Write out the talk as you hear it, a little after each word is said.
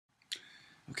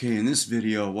Okay, in this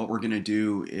video, what we're going to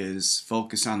do is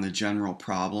focus on the general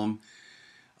problem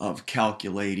of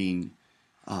calculating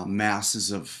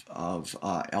masses of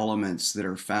elements that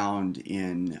are found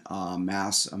in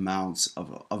mass amounts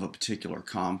of a particular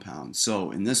compound.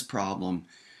 So in this problem,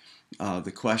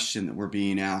 the question that we're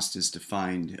being asked is to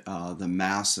find the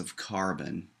mass of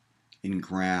carbon in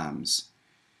grams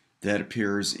that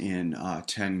appears in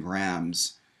 10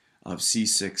 grams of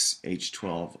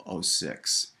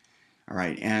C6H12O6. All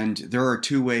right, and there are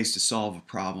two ways to solve a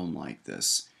problem like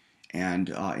this. And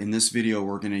in this video,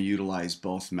 we're going to utilize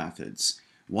both methods.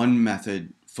 One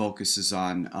method focuses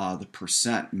on the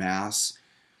percent mass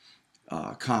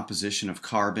composition of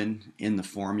carbon in the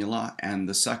formula, and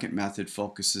the second method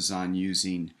focuses on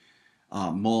using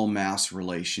mole mass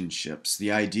relationships.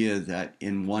 The idea that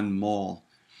in 1 mole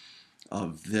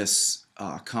of this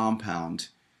compound,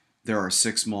 there are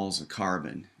 6 moles of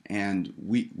carbon, and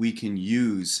we can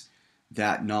use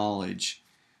that knowledge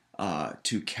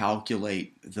to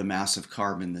calculate the mass of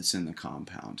carbon that's in the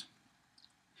compound.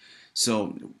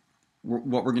 So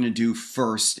what we're going to do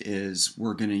first is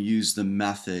we're going to use the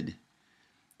method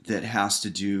that has to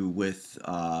do with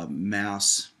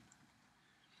mass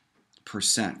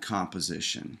percent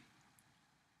composition.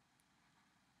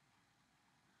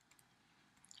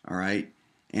 All right,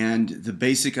 and the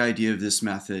basic idea of this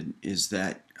method is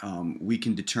that we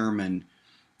can determine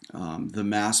the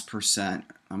mass percent,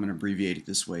 I'm going to abbreviate it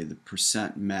this way, the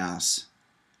percent mass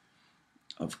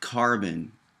of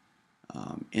carbon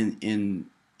in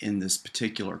this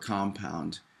particular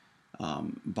compound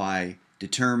by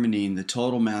determining the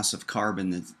total mass of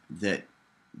carbon that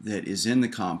is in the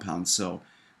compound. So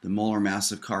the molar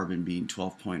mass of carbon being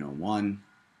 12.01.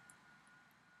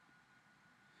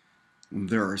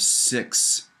 There are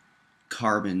 6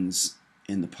 carbons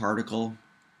in the particle,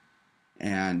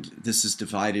 and this is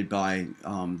divided by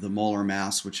the molar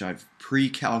mass, which I've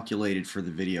pre-calculated for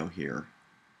the video here.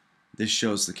 This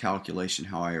shows the calculation,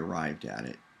 how I arrived at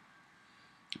it.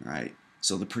 All right,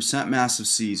 so the percent mass of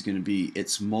C is going to be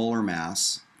its molar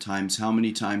mass times how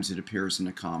many times it appears in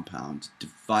a compound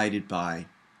divided by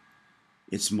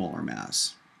its molar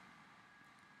mass.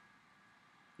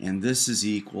 And this is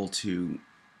equal to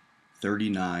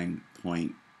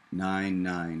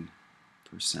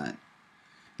 39.99%.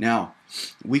 Now,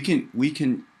 we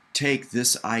can take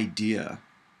this idea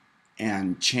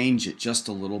and change it just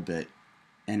a little bit,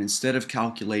 and instead of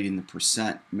calculating the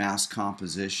percent mass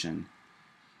composition,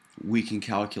 we can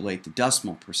calculate the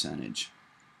decimal percentage,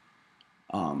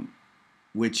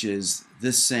 which is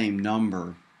this same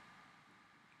number,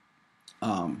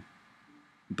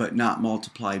 but not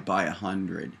multiplied by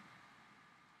 100.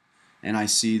 And I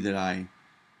see that I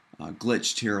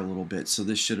glitched here a little bit, so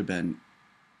this should have been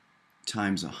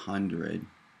times 100.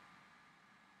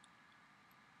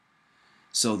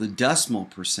 So the decimal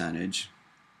percentage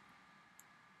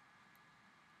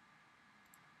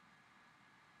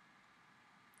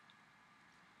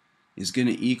is going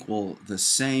to equal the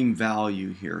same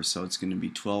value here, so it's going to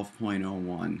be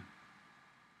 12.01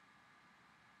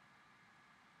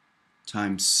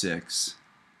 times 6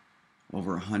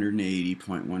 over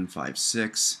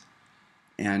 180.156,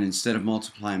 and instead of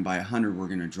multiplying by 100, we're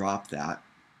going to drop that,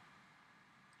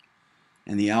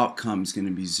 and the outcome is going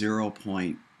to be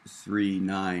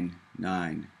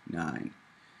 0.3999.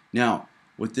 Now,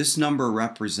 what this number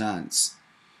represents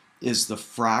is the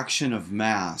fraction of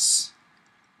mass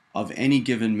of any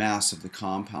given mass of the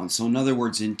compound. So in other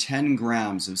words, in 10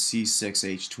 grams of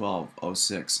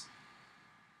C6H12O6,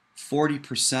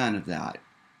 40% of that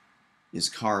is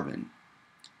carbon.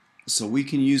 So we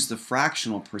can use the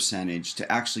fractional percentage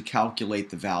to actually calculate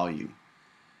the value.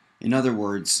 In other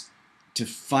words, to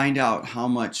find out how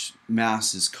much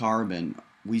mass is carbon,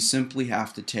 we simply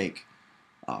have to take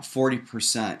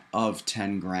 40% of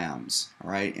 10 grams. All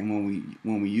right, and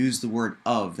when we use the word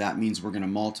of, that means we're going to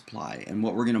multiply, and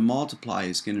what we're going to multiply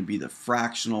is going to be the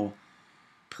fractional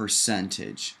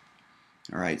percentage.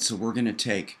 All right, so we're going to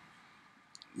take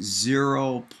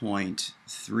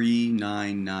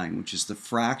 0.399, which is the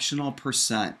fractional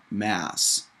percent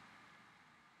mass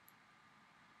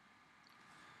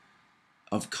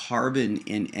of carbon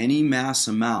in any mass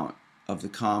amount of the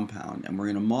compound, and we're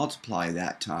going to multiply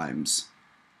that times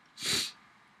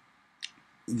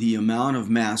the amount of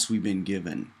mass we've been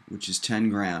given, which is 10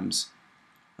 grams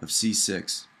of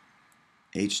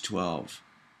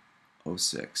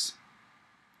C6H12O6.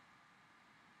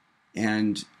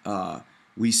 And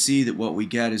we see that what we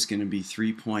get is going to be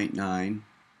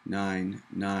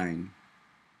 3.999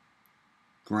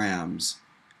 grams,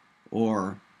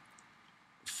 or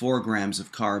 4 grams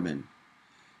of carbon.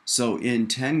 So in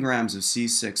 10 grams of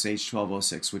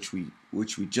C6H12O6, which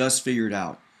we just figured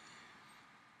out,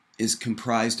 is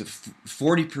comprised of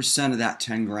 40% of that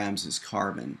 10 grams is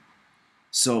carbon.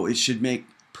 So it should make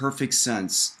perfect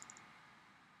sense,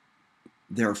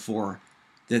 therefore,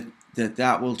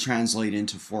 that will translate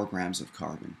into 4 grams of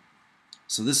carbon.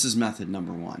 So this is method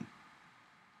number 1.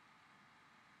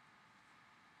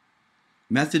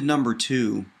 Method number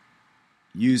 2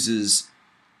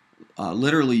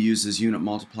 literally uses unit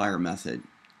multiplier method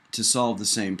to solve the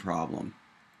same problem.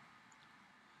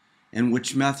 And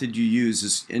which method you use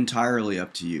is entirely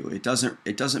up to you. It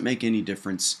doesn't make any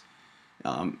difference.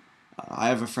 I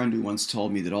have a friend who once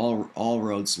told me that all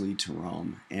roads lead to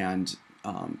Rome, and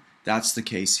that's the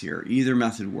case here. Either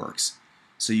method works.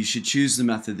 So you should choose the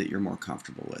method that you're more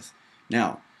comfortable with.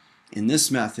 Now, in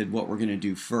this method, what we're going to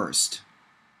do first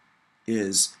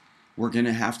is we're going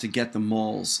to have to get the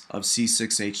moles of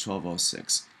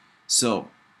C6H12O6. So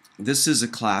this is a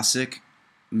classic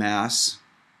mass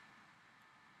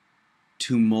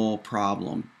to mole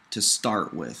problem to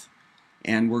start with,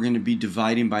 and we're going to be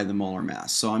dividing by the molar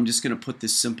mass. So I'm just going to put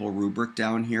this simple rubric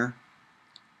down here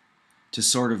to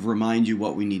sort of remind you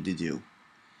what we need to do.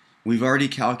 We've already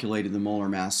calculated the molar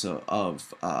mass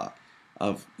of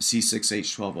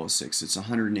C6H12O6. It's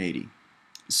 180.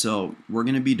 So we're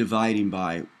going to be dividing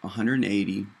by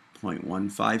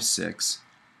 180.156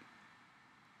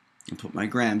 and put my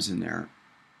grams in there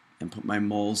and put my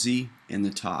molesy in the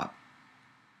top.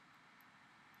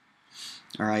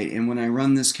 Alright, and when I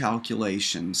run this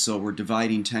calculation, so we're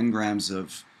dividing 10 grams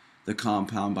of the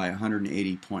compound by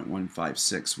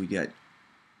 180.156, we get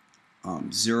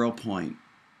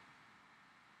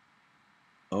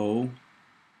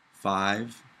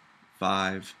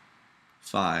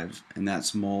 0.0555, and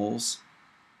that's moles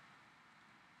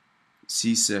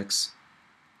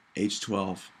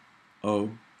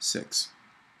C6H12O6.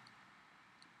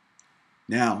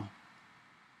 Now,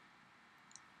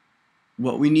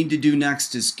 what we need to do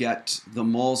next is get the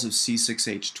moles of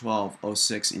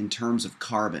C6H12O6 in terms of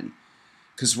carbon.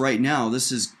 Because right now,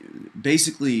 this is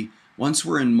basically, once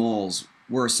we're in moles,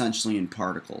 we're essentially in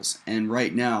particles. And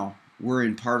right now, we're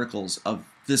in particles of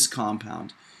this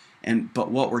compound. But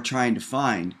what we're trying to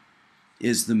find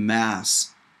is the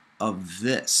mass of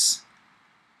this.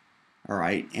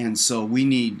 Alright, and so we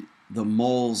need the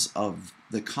moles of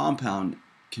the compound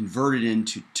converted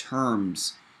into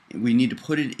terms. We need to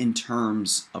put it in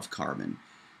terms of carbon.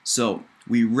 So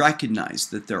we recognize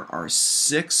that there are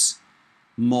 6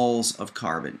 moles of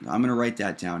carbon. I'm going to write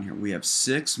that down here. We have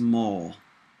 6 mole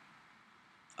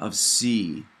of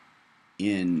C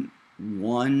in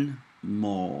 1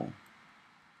 mole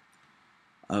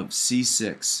of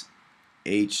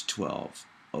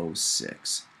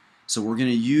C6H12O6. So we're going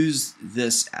to use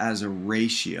this as a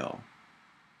ratio.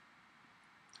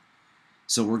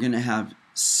 So we're going to have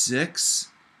 6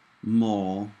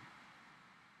 mole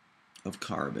of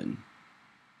carbon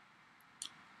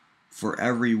for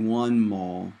every 1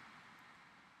 mole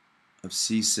of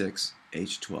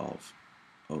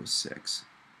C6H12O6.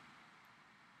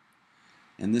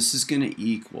 And this is going to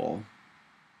equal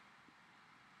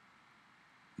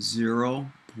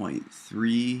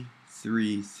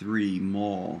 0.333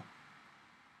 mole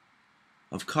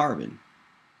of carbon.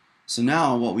 So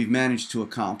now what we've managed to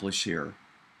accomplish here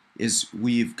is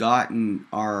we've gotten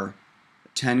our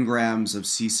 10 grams of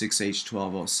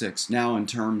C6H12O6 now in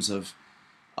terms of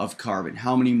carbon.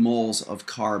 How many moles of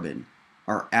carbon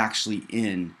are actually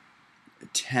in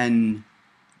 10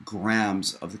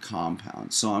 grams of the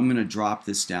compound? So I'm going to drop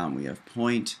this down. We have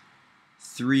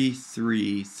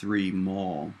 0.333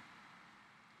 mole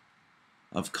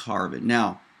of carbon.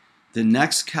 Now, the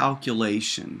next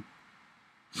calculation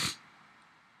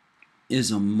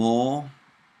is a mole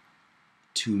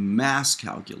to mass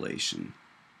calculation,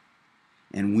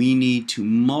 and we need to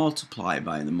multiply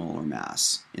by the molar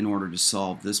mass in order to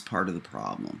solve this part of the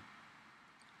problem.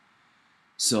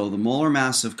 So the molar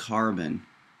mass of carbon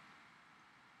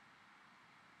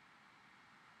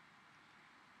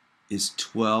is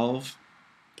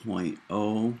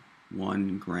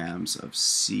 12.01 grams of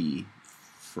C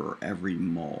for every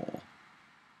mole,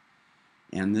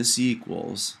 and this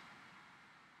equals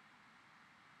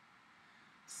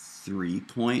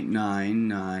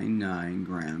 3.999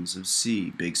 grams of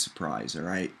C. Big surprise, all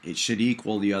right? It should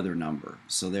equal the other number.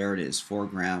 So there it is, 4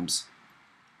 grams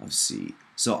of C.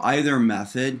 So either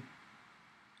method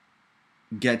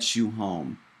gets you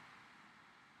home.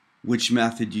 Which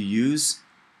method you use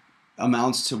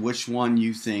amounts to which one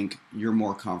you think you're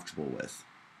more comfortable with.